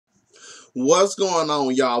What's going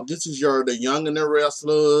on, y'all? This is the Young and the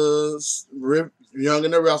Restless, Young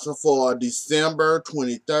and the Restless for December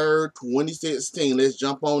 23rd, 2016. Let's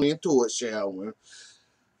jump on into it, shall we?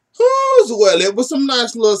 Well, it was some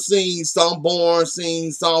nice little scenes, some boring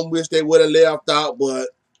scenes, some wish they would have left out, but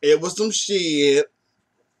it was some shit.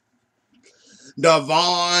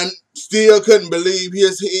 Devon still couldn't believe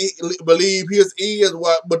his ears.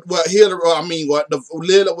 What Hillary, what the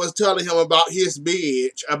Lila was telling him about his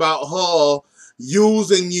bitch, about her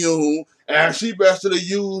using you, and she basically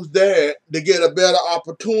used that to get a better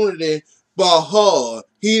opportunity for her.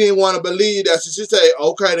 He didn't want to believe that, so she said,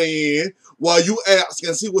 "Okay then, well you ask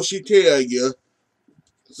and see what she tell you."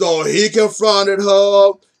 So he confronted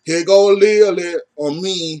her. Here go Lily, or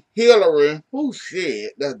me, Hillary. Oh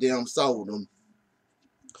shit, that damn sold him.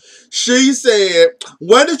 She said,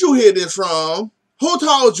 "Where did you hear this from? Who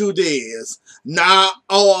told you this?" Nah,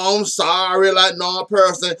 oh, I'm sorry, like no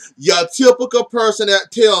person. Your typical person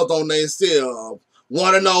that tells on themselves.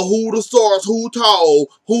 Want to know who the source, who told,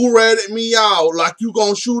 who ratted me out, like you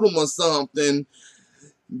gonna shoot them or something.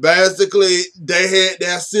 Basically, they had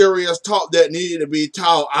that serious talk that needed to be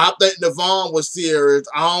taught. I think Devon was serious.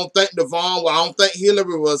 I don't think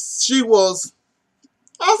Hillary was. She was,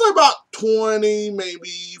 I'll say about 20,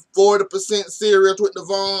 maybe 40% serious with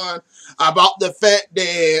Devon about the fact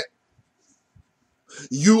that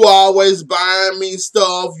you always buying me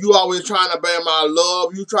stuff. You always trying to buy my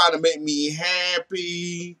love. You trying to make me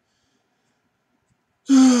happy.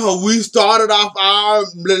 We started off our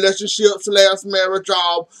relationship / marriage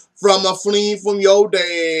off from a fleeing from your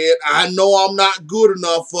dad. I know I'm not good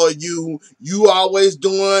enough for you. You always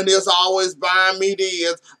doing this, always buying me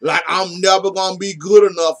this. Like I'm never gonna be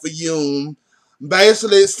good enough for you.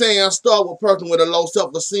 Basically saying stuff a person with a low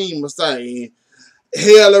self-esteem was saying.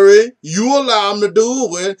 Hillary, you allow him to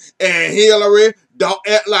do it, and Hillary, don't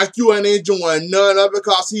act like you ain't enjoying none of it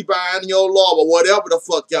because he buying your love or whatever the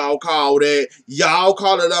fuck y'all call that. Y'all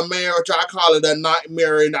call it a marriage, I call it a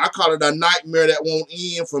nightmare, and I call it a nightmare that won't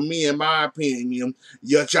end for me, in my opinion.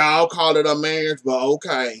 Yet y'all call it a marriage, but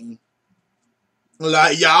okay.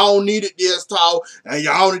 Like, y'all needed this talk, and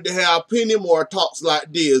y'all need to have plenty more talks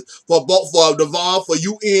like this. For Devon, for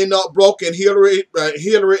you end up broke, and Hillary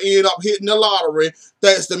end up hitting the lottery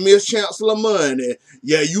thanks to Miss Chancellor money.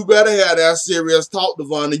 Yeah, you better have that serious talk,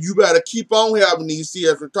 Devon, and you better keep on having these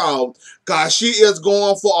serious talks, because she is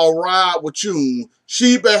going for a ride with you.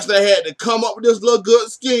 She basically had to come up with this little good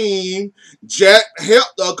scheme. Jack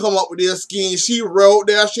helped her come up with this scheme. She wrote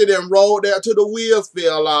that shit and rolled that till the wheels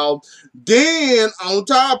fell off. Then, on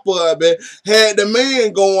top of it, had the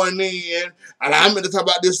man going in, and I meant to talk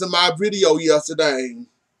about this in my video yesterday.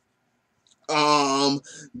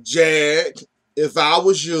 Jack, if I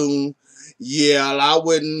was you, yeah, I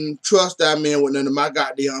wouldn't trust that man with none of my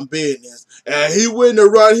goddamn business. And he wouldn't have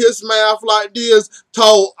run his mouth like this,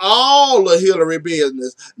 told all of Hillary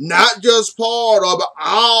business. Not just part of it,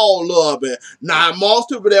 all of it. Now, most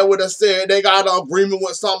people that would have said they got an agreement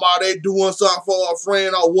with somebody, doing something for a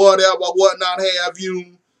friend or whatever, whatnot have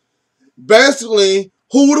you. Basically,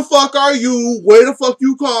 who the fuck are you? Where the fuck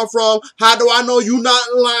you come from? How do I know you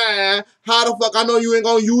not lying? How the fuck I know you ain't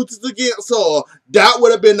gonna use this against her? That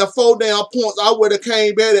would have been the 4 damn points. I would have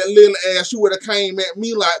came back at little ass. She would have came at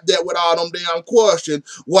me like that with all them damn questions.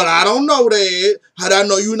 Well, I don't know that. How do I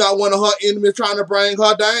know you not one of her enemies trying to bring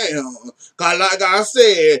her down? Cause like I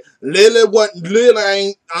said, Lily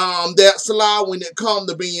ain't that sly when it come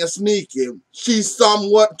to being sneaky. She's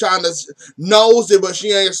somewhat trying to nosy, but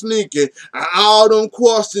she ain't sneaky. And all them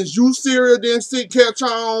questions, you serious didn't catch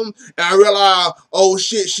on and realize, oh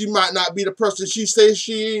shit, she might not be the person she says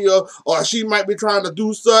she is, or she might be trying to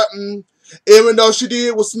do something, even though she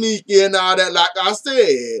did was sneaky and all that. Like I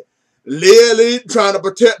said, Lily trying to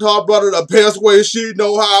protect her brother the best way she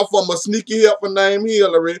know how from a sneaky helper named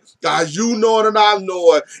Hillary. Cause you know it and I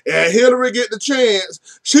know it. And Hillary get the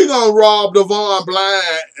chance, she gonna rob Devon blind,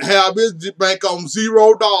 have his bank on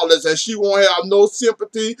 $0, and she won't have no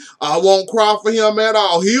sympathy. I won't cry for him at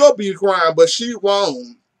all. He'll be crying, but she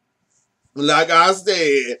won't. Like I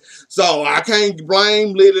said, so I can't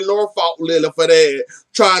blame Lily nor fault Lily for that.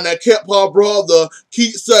 Trying to keep her brother,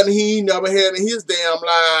 keep something he ain't never had in his damn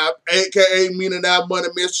life, aka meaning that money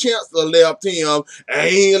Miss Chancellor left him, and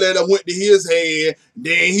he ain't let it went to his head.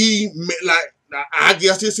 Then he, like, I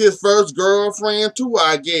guess it's his first girlfriend too,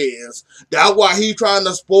 I guess. That's why he trying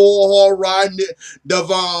to spoil her right,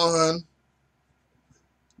 Devon.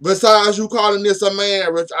 Besides you calling this a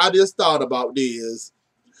marriage, I just thought about this.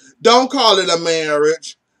 Don't call it a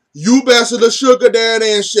marriage. You basically the sugar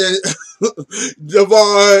daddy and shit.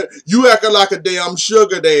 Devon, you acting like a damn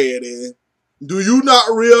sugar daddy. Do you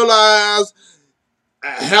not realize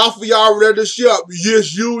half of y'all relationship,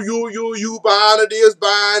 yes, you buying this,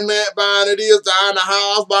 buying that, buying this, buying the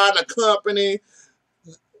house, buying the company.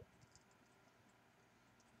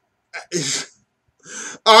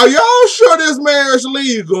 Are y'all sure this marriage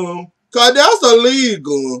legal? Cause that's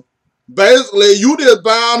illegal. Basically, you just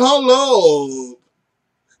buying her love.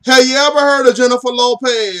 Have you ever heard of Jennifer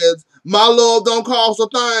Lopez? My love don't cost a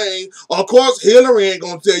thing. Of course, Hillary ain't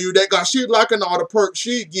gonna tell you that because she liking all the perks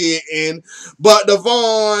she getting. But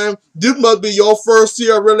Devon, this must be your first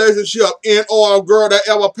year relationship in or a girl that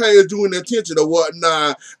ever pays you any attention or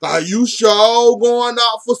whatnot. Are you sure going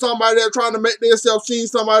out for somebody that trying to make themselves seem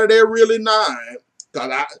somebody they're really not? Cause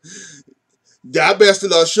I bet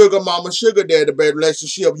still a sugar mama, sugar daddy, baby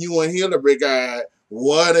relationship you and Hillary got.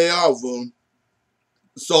 Whatever.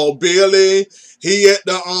 So Billy, he at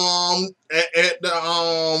the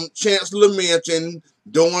Chancellor Mansion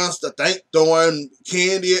doing throwing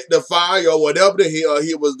candy at the fire or whatever the hell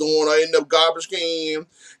he was doing or in the garbage can.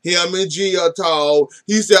 Him and Gia told.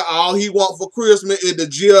 He said all he want for Christmas is the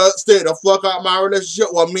Gia stay the fuck out my relationship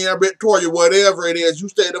with me and Victoria, whatever it is, you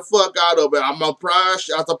stay the fuck out of it. I'm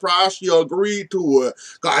surprised she agreed to it.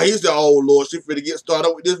 Cause he said, oh Lord, she finna get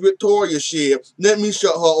started with this Victoria shit. Let me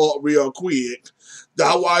shut her up real quick.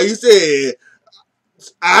 That's why he said,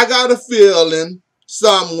 I got a feeling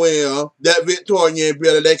somewhere that Victoria and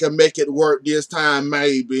Billy, they can make it work this time,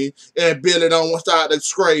 maybe. And Billy don't want to start to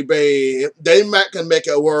scrape bad. They might can make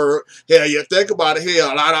it work. Hell, you think about it,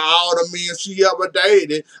 hell, a lot of all the men she ever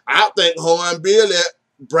dated, I think her and Billy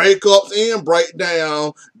breakups and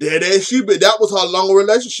breakdown. That was her long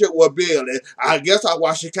relationship with Billy. I guess that's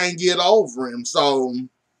why she can't get over him. So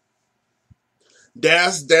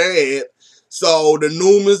that's that. So the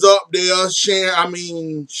Newmans up there,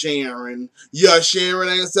 Sharon. Yeah, Sharon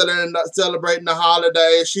ain't celebrating the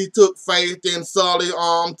holiday. She took Faith and Sully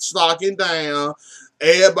stocking down.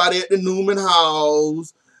 Everybody at the Newman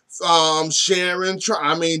house. Dylan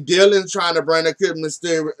trying to bring the Christmas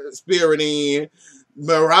spirit in.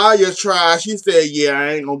 Mariah tried. She said, "Yeah,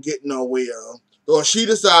 I ain't gonna get nowhere." So she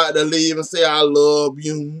decided to leave and say, "I love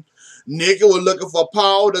you." Nikki was looking for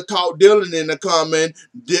Paul to talk Dylan into coming.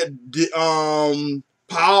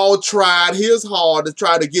 Paul tried his hard to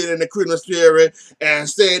try to get in the Christmas spirit and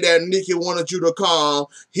said that Nikki wanted you to come.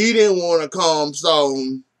 He didn't want to come, so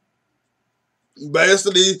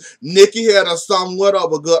basically, Nikki had a somewhat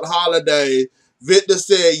of a good holiday. Victor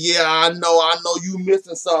said, "Yeah, I know you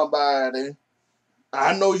missing somebody.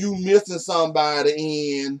 I know you missing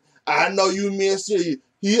somebody, and I know you miss you."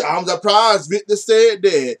 I'm surprised Victor said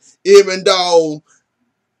that, even though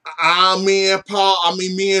me and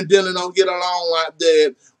Dylan don't get along like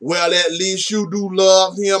that. Well, at least you do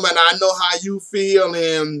love him, and I know how you feel,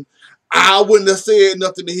 and I wouldn't have said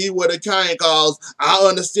nothing to he would have came, cause I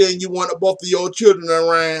understand you wanted both of your children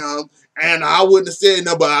around, and I wouldn't have said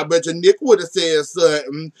nothing, but I bet you Nick would have said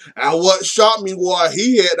something. And what shocked me was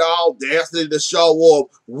he had the audacity to show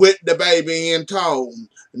up with the baby in tow.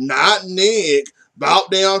 Not Nick.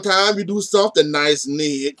 About damn time you do something nice,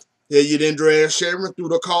 Nick. Yeah, you didn't drag Sharon through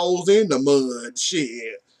the coals in the mud.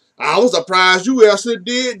 Shit. I was surprised you actually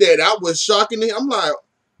did that. I was shocking him. I'm like,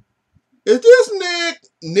 is this Nick?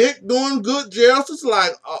 Nick doing good justice?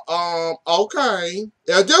 Like, okay.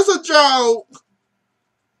 Is this a joke?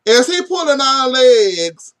 Is he pulling our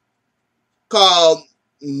legs? Cause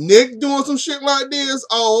Nick doing some shit like this?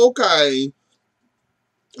 Oh, okay.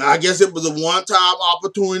 I guess it was a one-time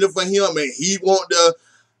opportunity for him, and he wanted to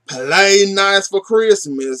play nice for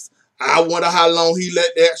Christmas. I wonder how long he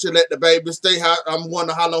actually let the baby stay. I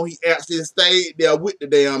wonder how long he actually stayed there with the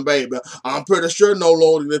damn baby. I'm pretty sure no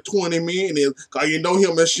longer than 20 minutes, because you know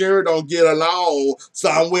him and Sharon don't get along.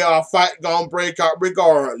 Somewhere our fight gonna break out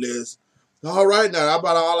regardless. All right, now, that's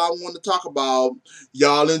about all I want to talk about.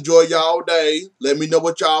 Y'all enjoy y'all day. Let me know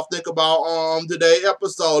what y'all think about today's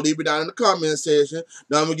episode. Leave it down in the comment section.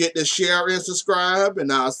 Don't forget to share and subscribe,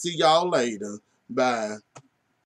 and I'll see y'all later. Bye.